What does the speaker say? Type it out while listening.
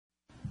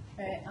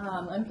Okay,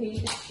 I'm Katie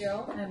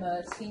Fitzgerald. I'm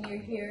a senior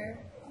here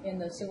in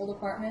the civil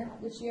department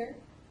this year.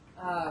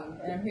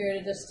 And I'm here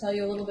to just tell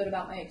you a little bit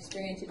about my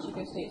experience at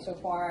Chico State so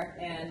far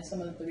and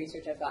some of the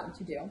research I've gotten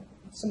to do.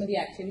 Some of the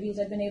activities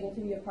I've been able to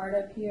be a part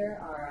of here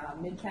are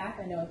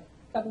mid-CAC. I know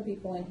a couple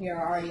people in here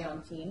are already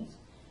on teams.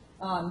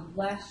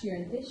 Last year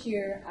and this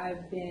year,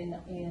 I've been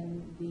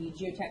in the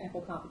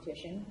geotechnical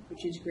competition,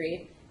 which is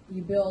great.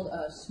 You build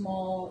a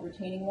small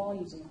retaining wall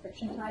using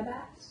friction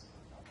tiebacks.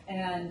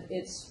 And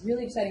it's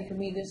really exciting for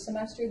me this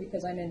semester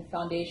because I'm in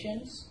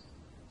foundations.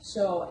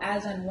 So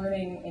as I'm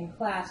learning in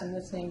class and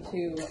listening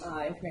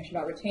to information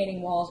about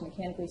retaining walls,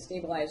 mechanically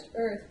stabilized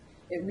earth,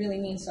 it really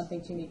means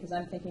something to me because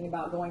I'm thinking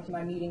about going to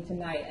my meeting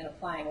tonight and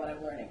applying what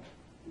I'm learning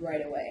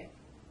right away.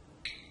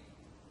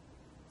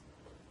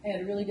 I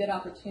had a really good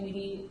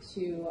opportunity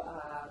to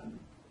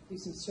do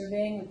some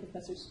surveying with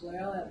Professor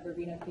Scalero at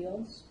Verbena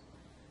Fields.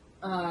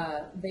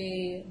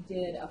 They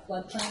did a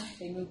floodplain.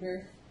 They moved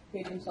earth,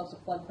 created themselves a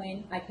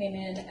floodplain. I came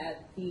in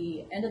at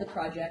the end of the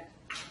project,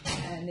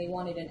 and they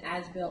wanted an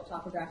as-built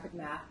topographic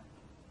map.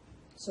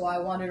 So I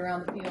wandered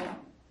around the field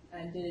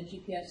and did a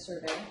GPS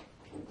survey.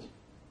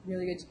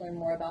 Really good to learn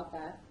more about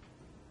that.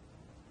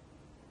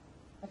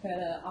 I've had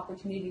an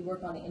opportunity to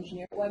work on the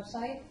engineer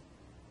website.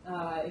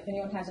 If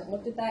anyone hasn't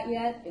looked at that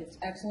yet, it's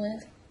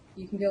excellent.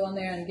 You can go on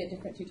there and get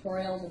different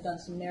tutorials. I've done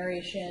some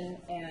narration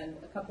and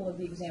a couple of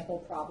the example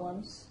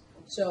problems.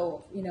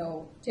 So,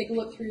 take a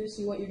look through,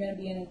 see what you're going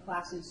to be in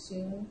classes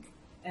soon.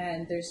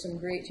 And there's some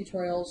great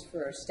tutorials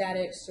for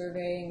statics,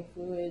 surveying,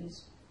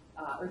 fluids,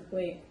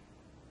 earthquake.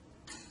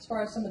 As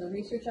far as some of the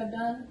research I've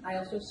done, I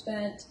also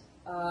spent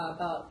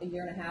about a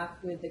year and a half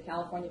with the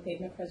California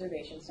Pavement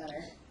Preservation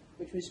Center,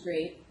 which was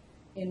great.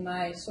 In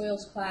my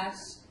soils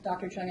class,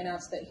 Dr. Chung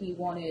announced that he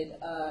wanted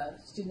a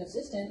student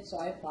assistant, so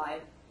I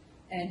applied.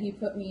 And he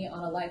put me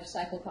on a life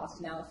cycle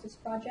cost analysis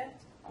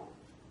project,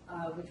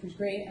 which was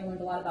great. I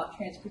learned a lot about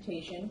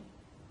transportation.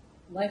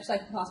 Life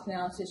cycle cost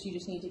analysis, you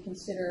just need to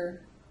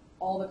consider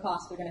all the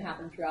costs that are going to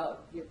happen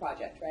throughout your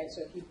project, right?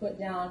 So if you put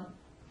down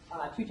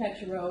two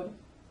types of road,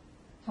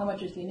 how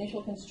much is the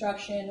initial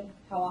construction,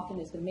 how often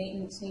does the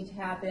maintenance need to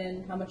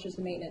happen, how much does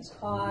the maintenance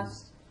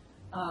cost,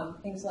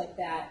 things like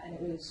that. And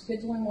it was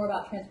good to learn more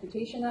about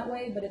transportation that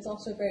way, but it's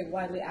also a very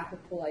widely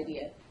applicable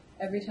idea.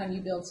 Every time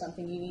you build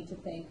something, you need to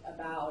think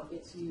about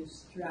its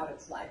use throughout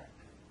its life.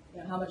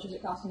 How much does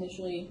it cost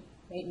initially,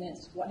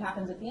 maintenance, what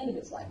happens at the end of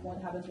its life,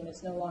 what happens when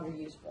it's no longer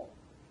useful.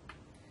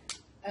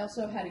 I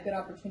also had a good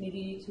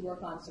opportunity to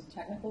work on some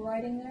technical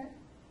writing there.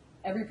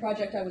 Every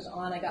project I was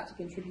on, I got to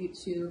contribute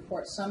to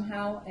reports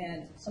somehow,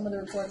 and some of the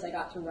reports I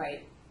got to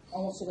write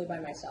almost solely by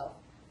myself,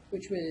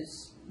 which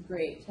was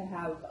great to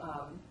have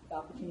the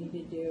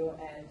opportunity to do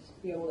and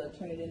be able to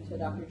turn it into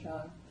Dr.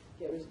 Chung,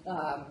 get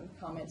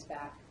comments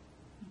back,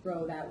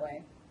 grow that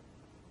way.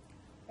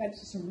 I had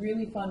some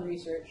really fun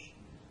research,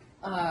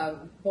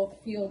 both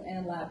field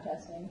and lab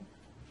testing.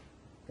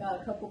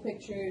 Got a couple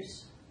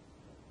pictures.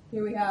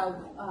 Here we have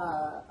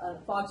a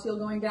fog seal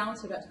going down,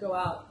 so I got to go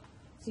out,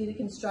 see the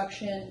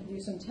construction,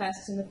 do some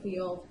tests in the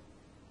field.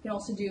 You can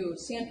also do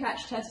sand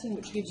patch testing,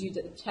 which gives you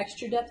the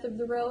texture depth of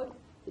the road,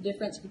 the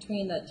difference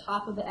between the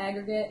top of the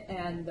aggregate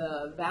and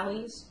the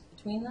valleys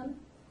between them,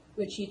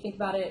 which you think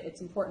about it,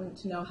 it's important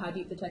to know how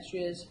deep the texture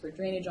is for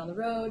drainage on the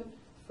road,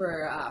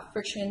 for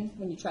friction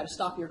when you try to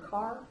stop your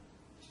car.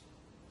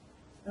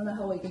 I don't know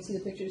how well you can see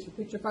the pictures. The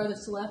picture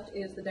farthest to left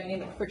is the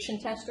dynamic friction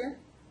tester.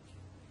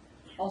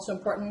 Also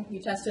important, you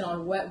test it on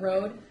a wet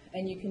road,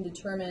 and you can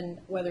determine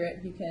whether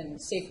you can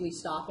safely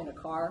stop in a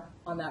car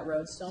on that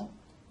road still.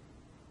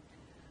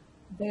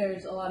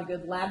 There's a lot of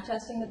good lab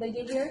testing that they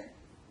did here.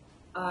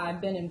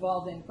 I've been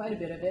involved in quite a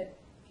bit of it.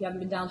 If you haven't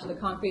been down to the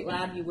concrete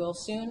lab, you will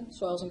soon,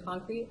 soils and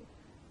concrete.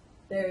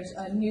 There's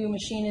a new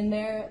machine in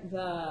there,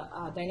 the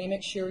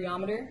dynamic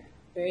sheariometer,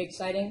 very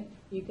exciting.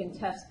 You can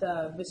test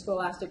the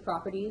viscoelastic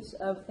properties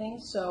of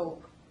things. So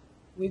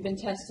we've been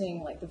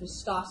testing like the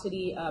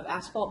viscosity of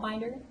asphalt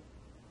binder,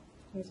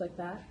 things like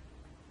that.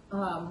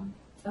 I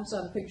also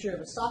have a picture of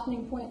a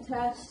softening point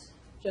test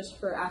just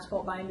for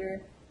asphalt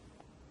binder.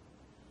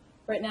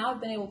 Right now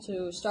I've been able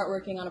to start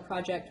working on a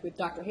project with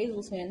Dr.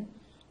 Hazelton,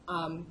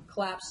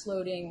 collapse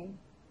loading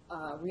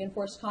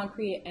reinforced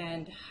concrete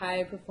and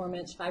high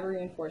performance fiber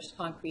reinforced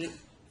concrete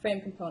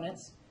frame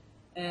components.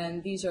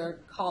 And these are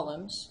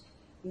columns.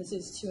 And this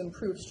is to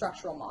improve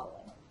structural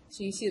modeling.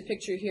 So you see the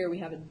picture here, we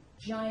have a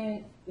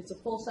giant, it's a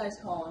full-size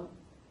column.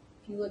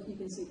 If you look, you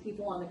can see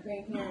people on the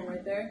crane here and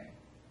right there.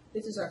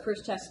 This is our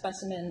first test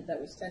specimen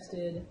that was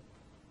tested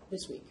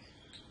this week.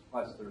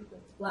 Last Thursday.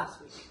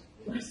 Last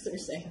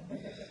Thursday.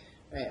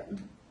 Right.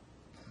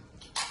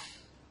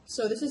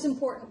 So this is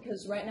important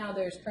because right now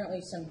there's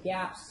currently some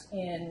gaps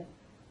in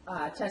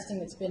testing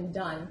that's been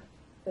done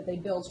that they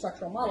build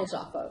structural models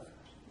off of.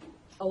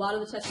 A lot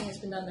of the testing that's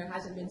been done, there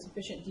hasn't been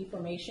sufficient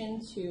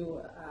deformation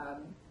to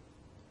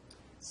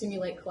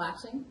simulate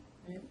collapsing.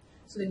 Right?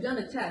 So they've done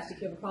a test.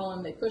 If you have a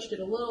column, they pushed it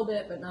a little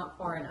bit, but not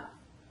far enough.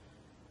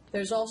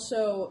 There's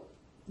also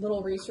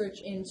little research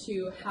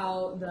into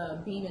how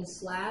the beam and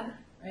slab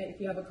right? If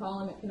you have a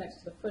column, it connects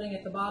to the footing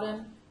at the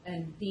bottom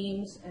and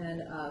beams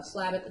and a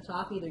slab at the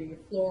top, either your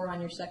floor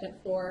on your second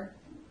floor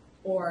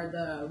or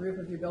the roof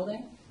of your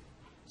building.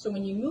 So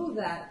when you move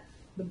that,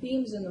 the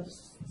beams and the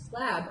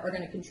slab are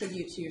going to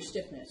contribute to your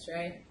stiffness,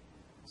 right?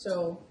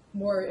 So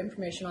more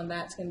information on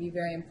that's going to be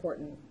very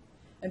important.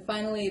 And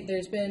finally,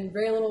 there's been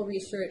very little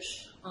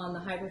research on the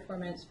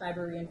high-performance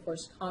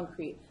fiber-reinforced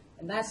concrete,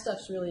 and that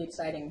stuff's really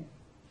exciting.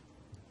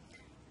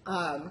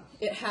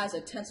 It has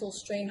a tensile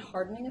strain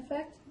hardening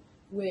effect,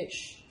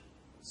 which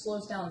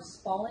slows down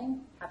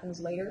spalling,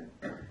 happens later.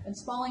 And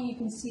spalling, you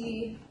can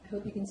see, I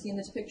hope you can see in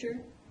this picture,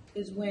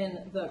 is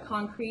when the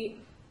concrete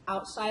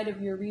outside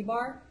of your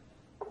rebar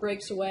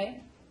breaks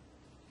away,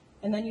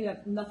 and then you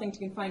have nothing to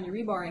confine your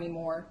rebar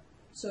anymore,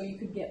 so you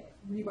could get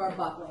rebar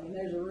buckling. And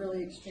there's a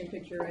really extreme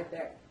picture right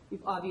there.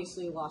 You've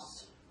obviously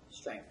lost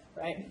strength,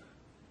 right?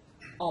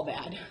 All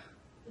bad.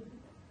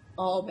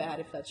 All bad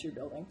if that's your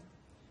building.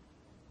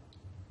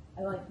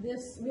 I like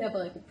this. We have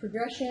like a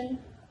progression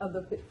of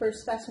the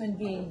first specimen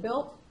being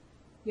built.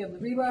 You have the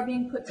rebar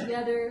being put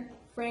together,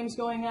 frames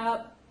going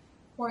up,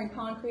 pouring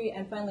concrete,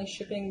 and finally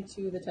shipping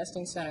to the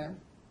testing center.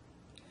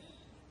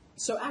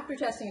 So after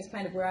testing is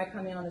kind of where I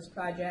come in on this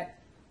project.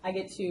 I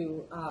get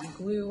to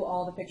glue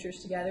all the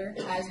pictures together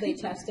as they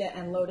test it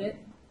and load it.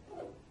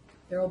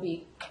 There will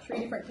be 3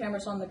 different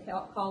cameras on the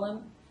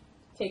column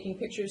taking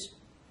pictures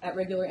at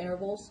regular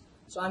intervals.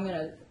 So I'm going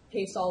to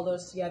paste all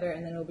those together,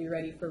 and then it'll be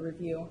ready for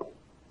review.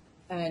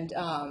 And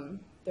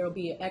there will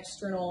be an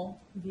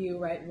external view,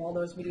 right, of all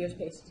those videos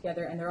pasted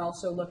together, and they're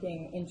also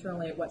looking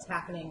internally at what's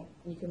happening,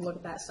 and you can look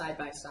at that side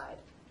by side.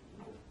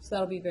 So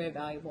that'll be very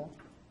valuable.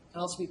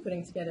 I'll also be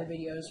putting together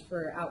videos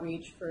for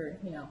outreach for,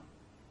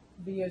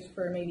 videos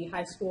for maybe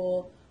high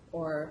school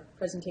or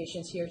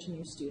presentations here to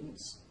new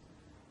students.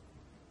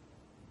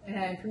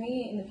 And for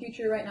me, in the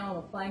future, right now, I'm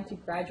applying to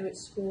graduate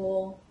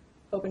school,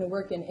 hoping to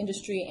work in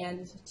industry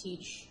and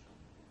teach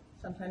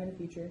sometime in the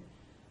future.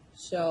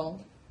 So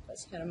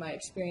that's kind of my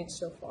experience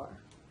so far.